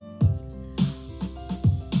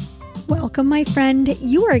Welcome, my friend.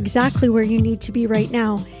 You are exactly where you need to be right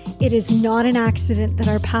now. It is not an accident that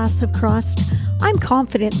our paths have crossed. I'm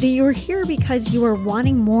confident that you are here because you are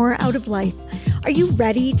wanting more out of life. Are you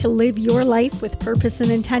ready to live your life with purpose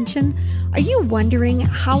and intention? Are you wondering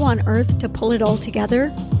how on earth to pull it all together?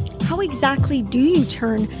 How exactly do you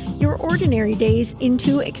turn your ordinary days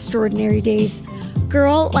into extraordinary days?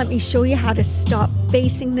 Girl, let me show you how to stop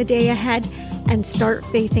facing the day ahead and start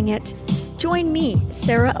faithing it. Join me,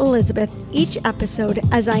 Sarah Elizabeth, each episode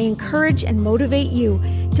as I encourage and motivate you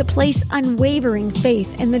to place unwavering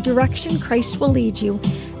faith in the direction Christ will lead you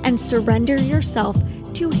and surrender yourself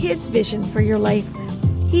to His vision for your life.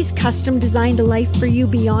 He's custom designed a life for you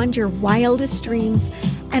beyond your wildest dreams,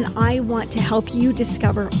 and I want to help you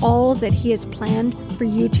discover all that He has planned for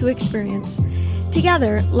you to experience.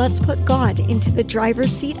 Together, let's put God into the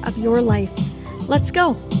driver's seat of your life. Let's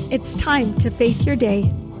go. It's time to faith your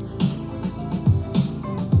day.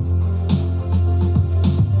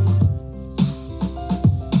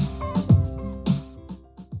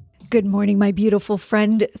 Good morning, my beautiful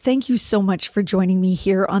friend. Thank you so much for joining me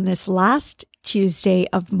here on this last Tuesday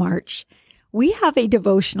of March. We have a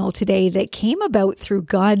devotional today that came about through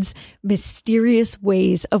God's mysterious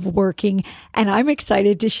ways of working, and I'm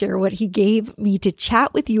excited to share what He gave me to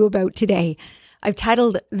chat with you about today. I've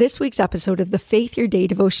titled this week's episode of the Faith Your Day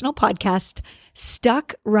devotional podcast,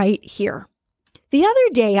 Stuck Right Here. The other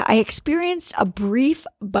day, I experienced a brief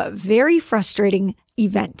but very frustrating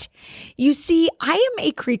event. You see, I am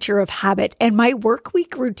a creature of habit, and my work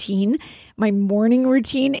week routine, my morning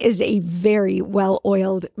routine, is a very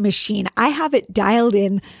well-oiled machine. I have it dialed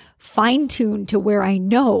in, fine-tuned to where I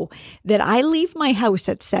know that I leave my house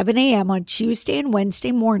at 7 a.m. on Tuesday and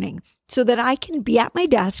Wednesday morning so that I can be at my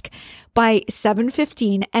desk by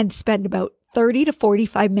 7:15 and spend about 30 to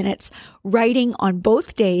 45 minutes writing on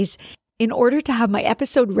both days in order to have my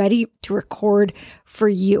episode ready to record for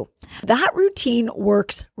you. That routine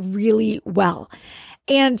works really well.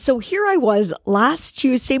 And so here I was last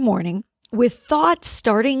Tuesday morning with thoughts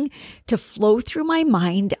starting to flow through my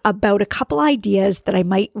mind about a couple ideas that I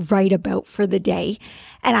might write about for the day.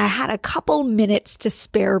 And I had a couple minutes to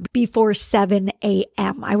spare before 7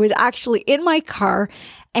 a.m. I was actually in my car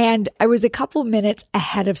and I was a couple minutes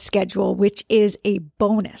ahead of schedule, which is a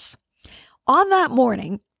bonus. On that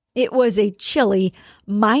morning, it was a chilly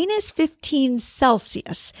 -15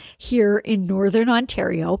 Celsius here in Northern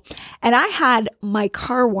Ontario, and I had my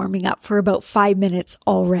car warming up for about 5 minutes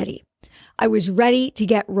already. I was ready to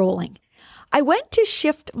get rolling. I went to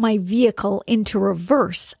shift my vehicle into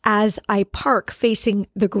reverse as I park facing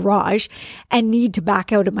the garage and need to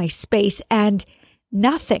back out of my space, and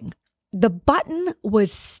nothing. The button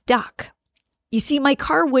was stuck. You see, my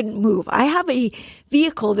car wouldn't move. I have a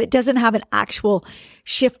vehicle that doesn't have an actual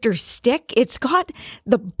shifter stick. It's got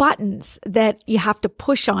the buttons that you have to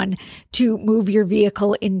push on to move your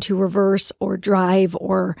vehicle into reverse or drive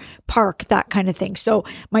or park, that kind of thing. So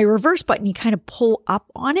my reverse button, you kind of pull up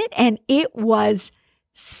on it and it was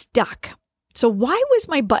stuck. So why was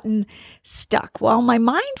my button stuck? Well, my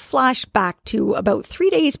mind flashed back to about 3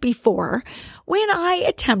 days before when I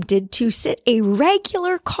attempted to sit a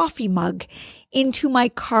regular coffee mug into my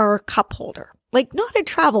car cup holder. Like not a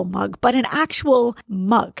travel mug, but an actual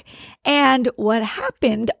mug. And what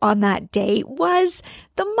happened on that day was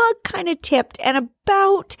the mug kind of tipped and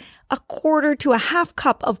about a quarter to a half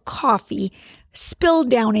cup of coffee spilled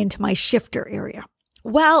down into my shifter area.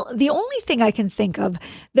 Well, the only thing I can think of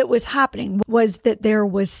that was happening was that there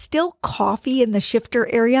was still coffee in the shifter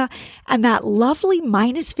area, and that lovely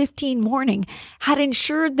 -15 morning had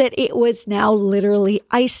ensured that it was now literally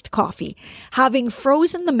iced coffee, having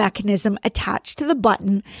frozen the mechanism attached to the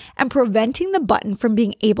button and preventing the button from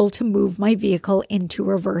being able to move my vehicle into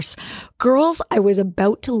reverse. Girls, I was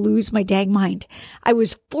about to lose my dang mind. I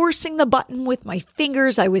was forcing the button with my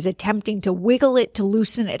fingers. I was attempting to wiggle it to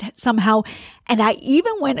loosen it somehow, and I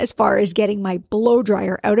even went as far as getting my blow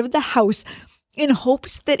dryer out of the house in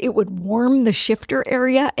hopes that it would warm the shifter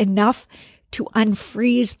area enough to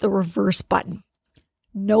unfreeze the reverse button.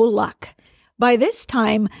 No luck. By this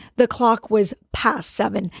time, the clock was past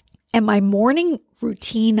 7, and my morning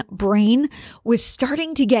routine brain was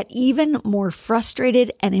starting to get even more frustrated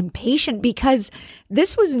and impatient because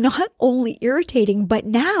this was not only irritating, but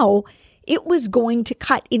now it was going to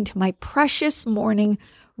cut into my precious morning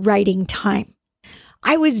writing time.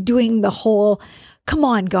 I was doing the whole, come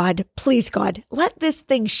on, God, please, God, let this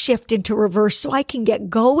thing shift into reverse so I can get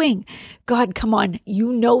going. God, come on.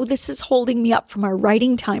 You know this is holding me up from our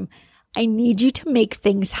writing time. I need you to make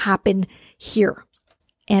things happen here.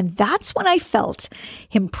 And that's when I felt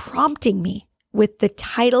Him prompting me with the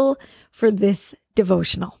title for this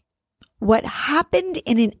devotional, What happened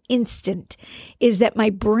in an instant is that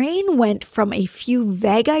my brain went from a few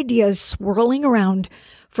vague ideas swirling around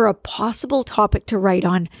for a possible topic to write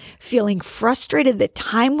on, feeling frustrated that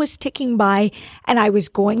time was ticking by and I was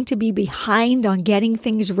going to be behind on getting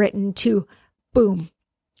things written, to boom,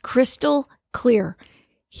 crystal clear.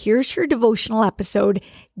 Here's your devotional episode,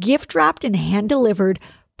 gift wrapped and hand delivered,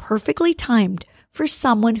 perfectly timed for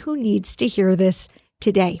someone who needs to hear this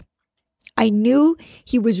today. I knew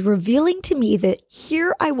he was revealing to me that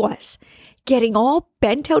here I was, getting all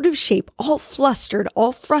bent out of shape, all flustered,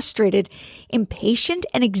 all frustrated, impatient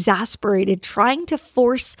and exasperated, trying to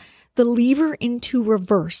force the lever into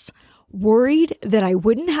reverse, worried that I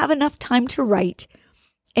wouldn't have enough time to write.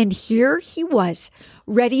 And here he was,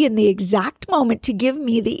 ready in the exact moment to give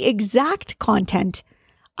me the exact content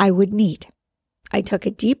I would need. I took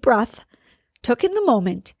a deep breath, took in the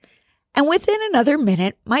moment, and within another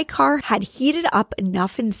minute, my car had heated up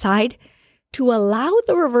enough inside to allow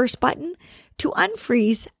the reverse button to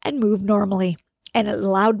unfreeze and move normally, and it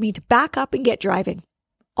allowed me to back up and get driving.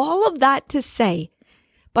 All of that to say,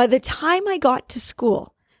 by the time I got to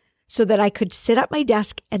school, so that I could sit at my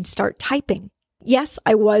desk and start typing, yes,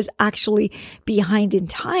 I was actually behind in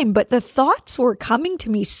time, but the thoughts were coming to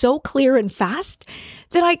me so clear and fast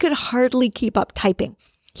that I could hardly keep up typing.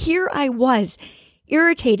 Here I was,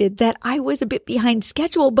 irritated that I was a bit behind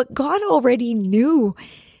schedule, but God already knew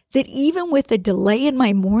that even with a delay in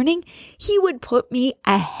my morning, He would put me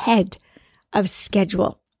ahead of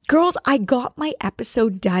schedule. Girls, I got my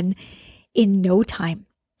episode done in no time.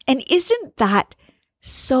 And isn't that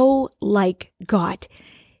so like God?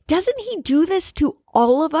 Doesn't He do this to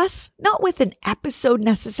all of us? Not with an episode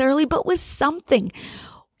necessarily, but with something.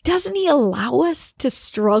 Doesn't He allow us to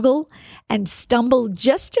struggle and stumble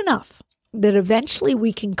just enough that eventually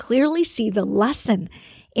we can clearly see the lesson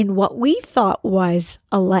in what we thought was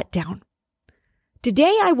a letdown?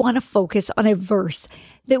 Today, I want to focus on a verse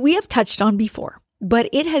that we have touched on before, but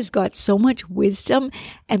it has got so much wisdom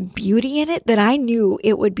and beauty in it that I knew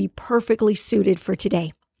it would be perfectly suited for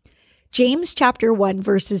today. James chapter 1,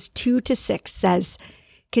 verses 2-6 says,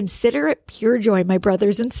 "Consider it pure joy, my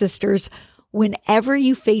brothers and sisters, whenever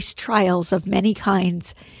you face trials of many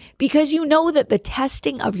kinds, because you know that the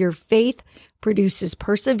testing of your faith produces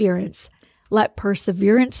perseverance. Let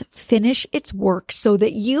perseverance finish its work so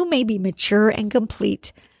that you may be mature and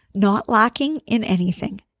complete, not lacking in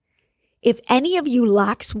anything. If any of you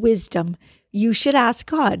lacks wisdom, you should ask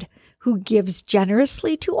God, who gives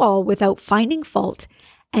generously to all without finding fault,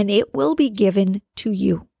 and it will be given to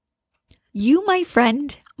you." You, my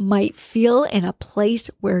friend, might feel in a place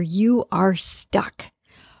where you are stuck.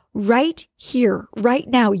 Right here, right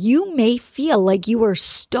now, you may feel like you are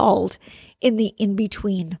stalled in the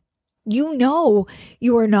in-between. You know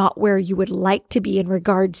you are not where you would like to be in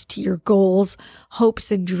regards to your goals,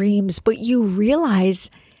 hopes, and dreams, but you realize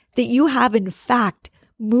that you have in fact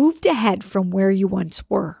moved ahead from where you once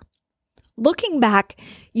were. Looking back,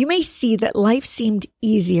 you may see that life seemed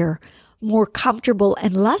easier, more comfortable,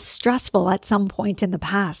 and less stressful at some point in the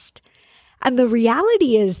past. And the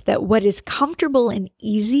reality is that what is comfortable and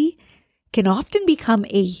easy can often become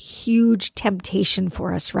a huge temptation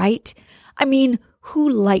for us, right? I mean, who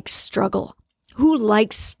likes struggle? Who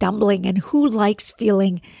likes stumbling? And who likes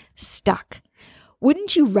feeling stuck?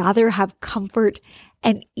 Wouldn't you rather have comfort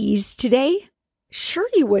and ease today? Sure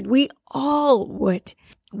you would. We all would,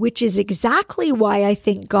 which is exactly why I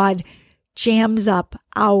think God jams up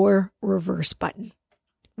our reverse button.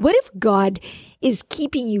 What if God is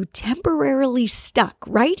keeping you temporarily stuck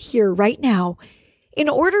right here, right now, in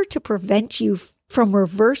order to prevent you from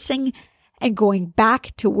reversing and going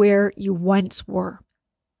back to where you once were?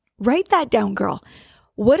 Write that down, girl.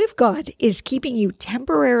 What if God is keeping you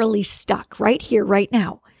temporarily stuck right here, right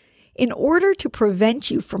now, in order to prevent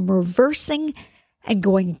you from reversing and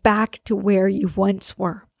going back to where you once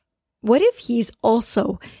were? What if He's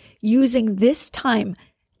also using this time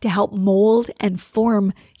to help mold and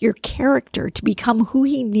form your character to become who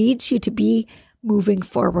He needs you to be moving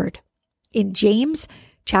forward? In James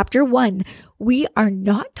chapter 1, we are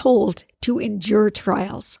not told to endure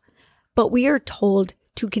trials, but we are told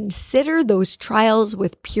to consider those trials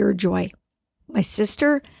with pure joy. My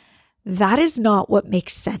sister, that is not what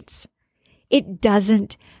makes sense. It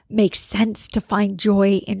doesn't make sense to find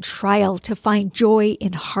joy in trial, to find joy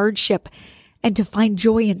in hardship, and to find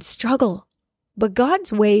joy in struggle. But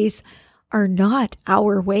God's ways are not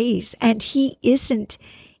our ways, and He isn't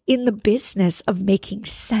in the business of making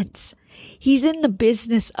sense. He's in the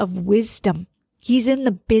business of wisdom. He's in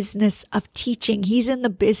the business of teaching. He's in the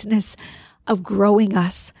business of growing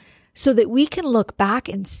us so that we can look back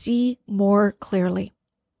and see more clearly.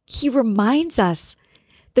 He reminds us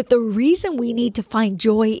that the reason we need to find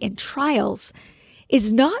joy in trials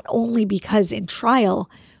is not only because in trial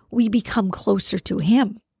we become closer to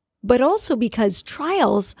Him, but also because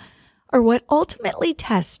trials are what ultimately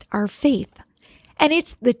test our faith. And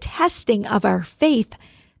it's the testing of our faith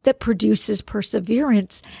that produces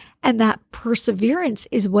perseverance, and that perseverance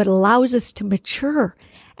is what allows us to mature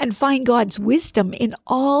and find God's wisdom in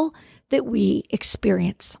all that we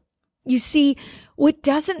experience. You see, what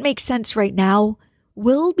doesn't make sense right now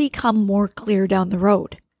will become more clear down the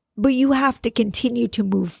road, but you have to continue to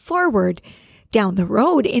move forward down the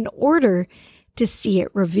road in order to see it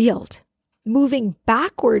revealed. Moving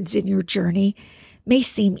backwards in your journey may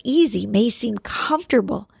seem easy, may seem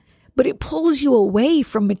comfortable, but it pulls you away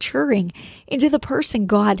from maturing into the person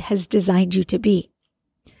God has designed you to be.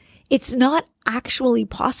 It's not actually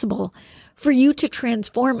possible for you to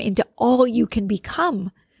transform into all you can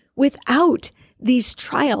become without these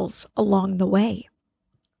trials along the way.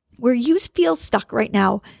 Where you feel stuck right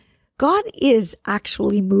now, God is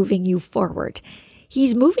actually moving you forward.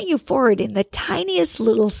 He's moving you forward in the tiniest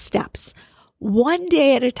little steps, one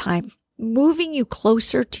day at a time, moving you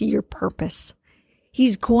closer to your purpose.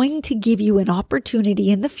 He's going to give you an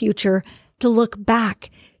opportunity in the future to look back,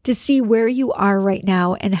 to see where you are right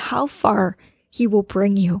now and how far He will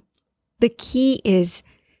bring you. The key is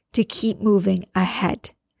to keep moving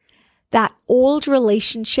ahead. That old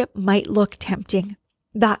relationship might look tempting.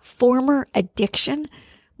 That former addiction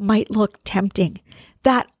might look tempting.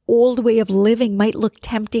 That old way of living might look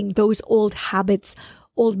tempting. Those old habits,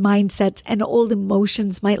 old mindsets, and old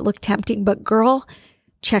emotions might look tempting. But girl,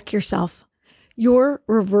 check yourself. Your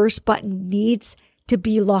reverse button needs to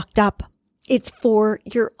be locked up. It's for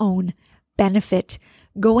your own benefit.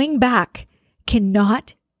 Going back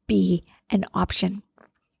cannot be an option.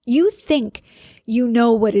 You think you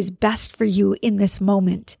know what is best for you in this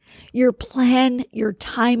moment. Your plan, your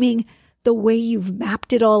timing, the way you've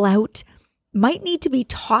mapped it all out might need to be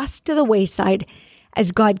tossed to the wayside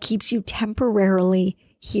as God keeps you temporarily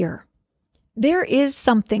here. There is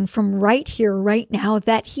something from right here, right now,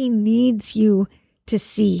 that He needs you to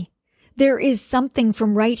see. There is something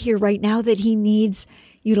from right here, right now, that He needs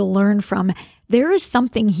you to learn from. There is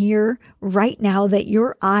something here, right now, that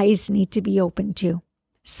your eyes need to be open to.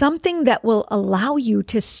 Something that will allow you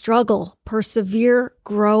to struggle, persevere,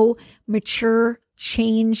 grow, mature,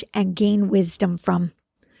 change, and gain wisdom from.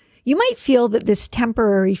 You might feel that this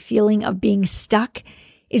temporary feeling of being stuck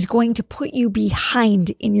is going to put you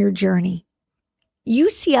behind in your journey.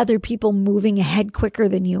 You see other people moving ahead quicker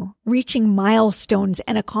than you, reaching milestones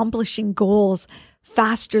and accomplishing goals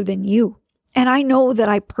faster than you. And I know that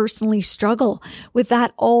I personally struggle with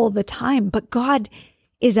that all the time, but God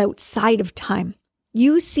is outside of time.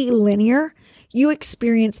 You see linear, you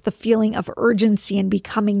experience the feeling of urgency and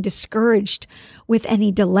becoming discouraged with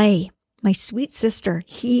any delay. My sweet sister,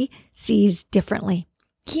 He sees differently.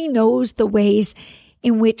 He knows the ways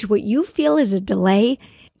in which what you feel is a delay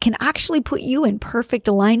can actually put you in perfect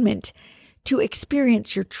alignment to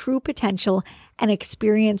experience your true potential and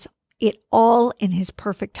experience it all in His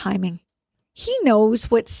perfect timing. He knows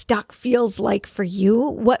what stuck feels like for you.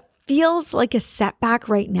 What feels like a setback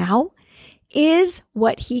right now is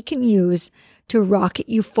what He can use to rocket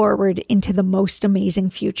you forward into the most amazing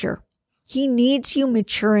future. He needs you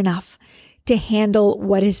mature enough to handle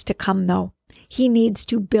what is to come, though. He needs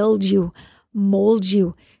to build you, mold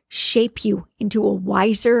you, shape you into a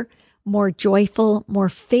wiser, more joyful, more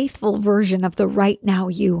faithful version of the right now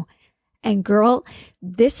you. And girl,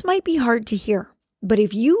 this might be hard to hear, but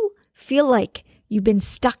if you feel like you've been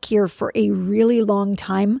stuck here for a really long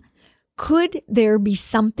time, could there be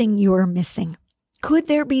something you're missing? Could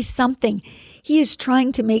there be something He is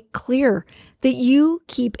trying to make clear that you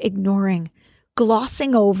keep ignoring,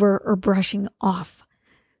 glossing over, or brushing off?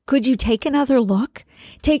 Could you take another look?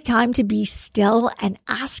 Take time to be still and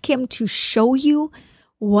ask Him to show you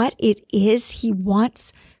what it is He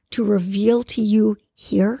wants to reveal to you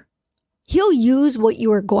here? He'll use what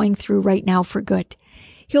you are going through right now for good.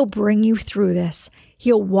 He'll bring you through this.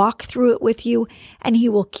 He'll walk through it with you, and He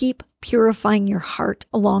will keep purifying your heart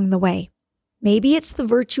along the way. Maybe it's the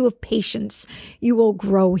virtue of patience you will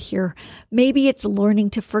grow here. Maybe it's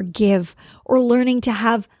learning to forgive or learning to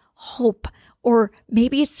have hope, or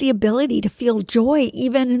maybe it's the ability to feel joy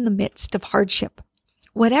even in the midst of hardship.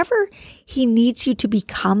 Whatever He needs you to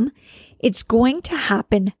become, it's going to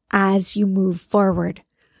happen as you move forward.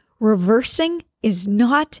 Reversing is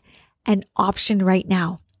not an option right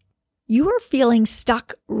now. You are feeling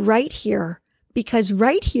stuck right here because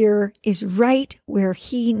right here is right where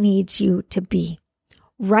He needs you to be.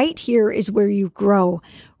 Right here is where you grow.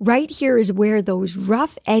 Right here is where those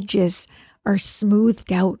rough edges are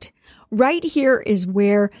smoothed out. Right here is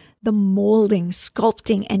where the molding,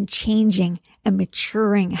 sculpting, and changing and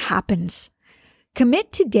maturing happens.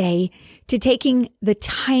 Commit today to taking the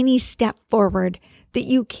tiny step forward that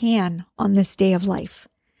you can on this day of life.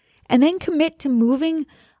 And then commit to moving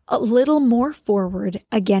a little more forward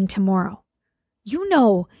again tomorrow. You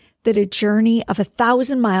know that a journey of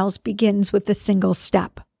 1,000 miles begins with a single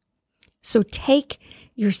step. So take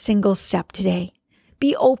your single step today.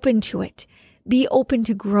 Be open to it. Be open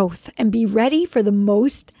to growth and be ready for the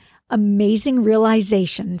most amazing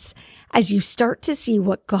realizations as you start to see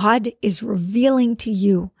what God is revealing to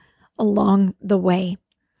you along the way.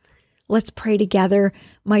 Let's pray together.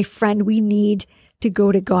 My friend, we need to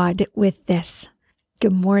go to God with this.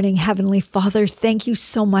 Good morning, Heavenly Father. Thank you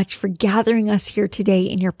so much for gathering us here today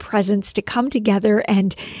in your presence to come together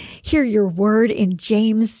and hear your word in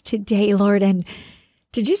James today, Lord, and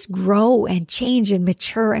to just grow and change and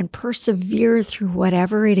mature and persevere through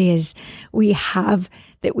whatever it is we have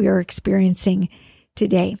that we are experiencing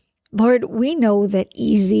today. Lord, we know that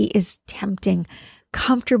easy is tempting,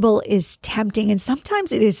 comfortable is tempting, and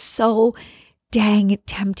sometimes it is so dang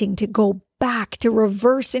tempting to go back, to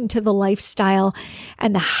reverse into the lifestyle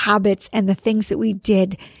and the habits and the things that we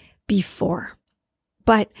did before.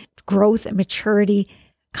 But growth and maturity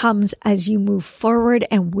comes as you move forward,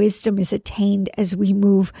 and wisdom is attained as we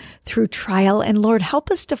move through trial. And Lord, help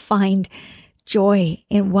us to find joy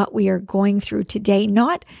in what we are going through today,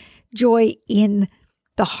 not joy in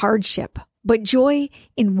the hardship, but joy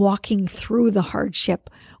in walking through the hardship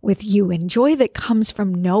with you, and joy that comes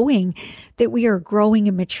from knowing that we are growing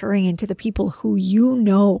and maturing into the people who you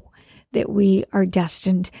know that we are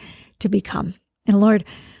destined to become. And Lord,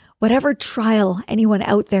 whatever trial anyone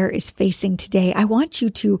out there is facing today, I want you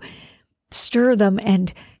to stir them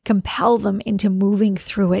and compel them into moving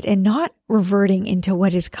through it and not reverting into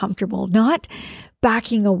what is comfortable, not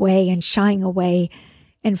backing away and shying away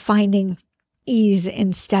and finding ease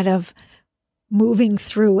instead of moving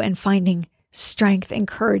through and finding strength and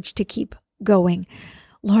courage to keep going.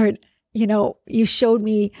 Lord, you showed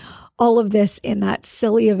me all of this in that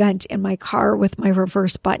silly event in my car with my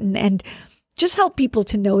reverse button, and just help people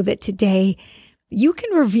to know that today you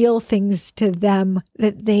can reveal things to them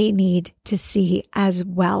that they need to see as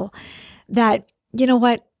well. That,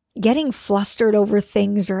 getting flustered over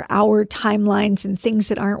things or our timelines and things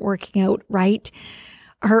that aren't working out right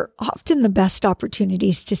are often the best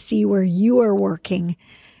opportunities to see where you are working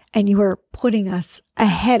and you are putting us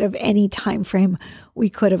ahead of any time frame we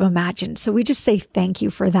could have imagined. So we just say thank you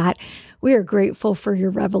for that. We are grateful for your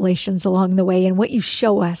revelations along the way and what you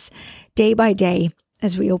show us day by day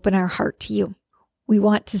as we open our heart to you. We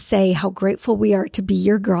want to say how grateful we are to be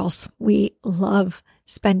your girls. We love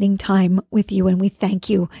spending time with you, and we thank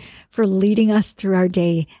you for leading us through our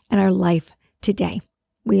day and our life today.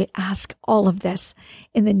 We ask all of this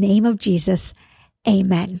in the name of Jesus.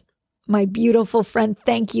 Amen. My beautiful friend,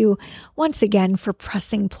 thank you once again for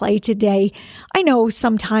pressing play today. I know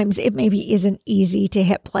sometimes it maybe isn't easy to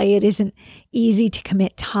hit play. It isn't easy to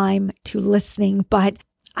commit time to listening, but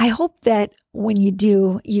I hope that when you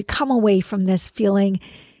do, you come away from this feeling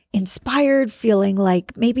inspired, feeling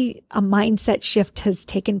like maybe a mindset shift has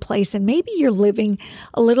taken place and maybe you're living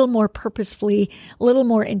a little more purposefully, a little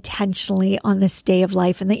more intentionally on this day of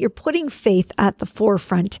life, and that you're putting faith at the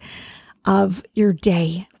forefront of your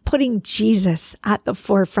day, putting Jesus at the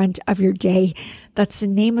forefront of your day. That's the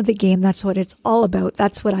name of the game. That's what it's all about.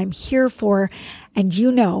 That's what I'm here for. And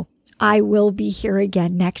I will be here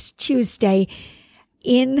again next Tuesday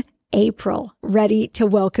in April, ready to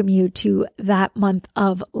welcome you to that month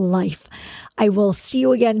of life. I will see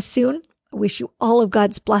you again soon. I wish you all of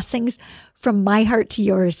God's blessings from my heart to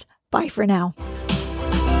yours. Bye for now.